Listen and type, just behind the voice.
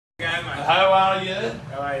How are you?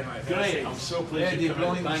 How are you, mate? Great. I'm so pleased Eddie, you come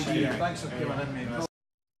in. brilliant. Thank you. Thanks for coming in, mate.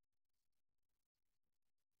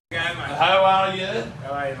 How are you?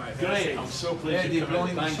 How are you, mate? Great. I'm so pleased Eddie, you come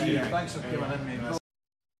in. brilliant. Thank you. Thanks for coming in, mate.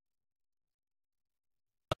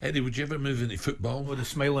 Eddie, would you ever move into football? Oh, the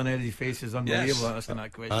smile on Eddie's face is unbelievable. Yes. Asking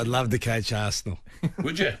that question. I'd love to coach Arsenal.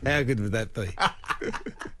 Would you? How good would that be?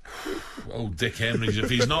 Oh, Dick Henry's, if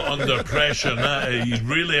he's not under pressure now, he's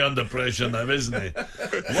really under pressure now, isn't he?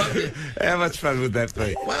 What? How much fun would that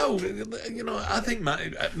be? Well, you know, I think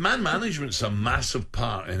man management's a massive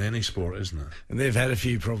part in any sport, isn't it? And they've had a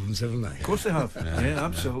few problems, haven't they? Of course they have. Yeah,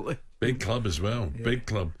 absolutely. Big club as well, big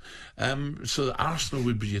club. So Arsenal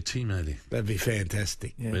would be your team, Eddie. That'd be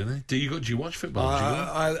fantastic. Yeah. Really? Do you watch football?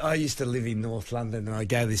 I used to live in North London, and I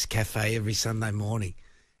go to this cafe every Sunday morning,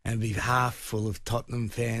 and it'd be half full of Tottenham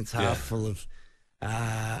fans, half full of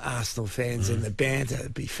Arsenal fans, and the banter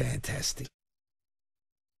would be fantastic.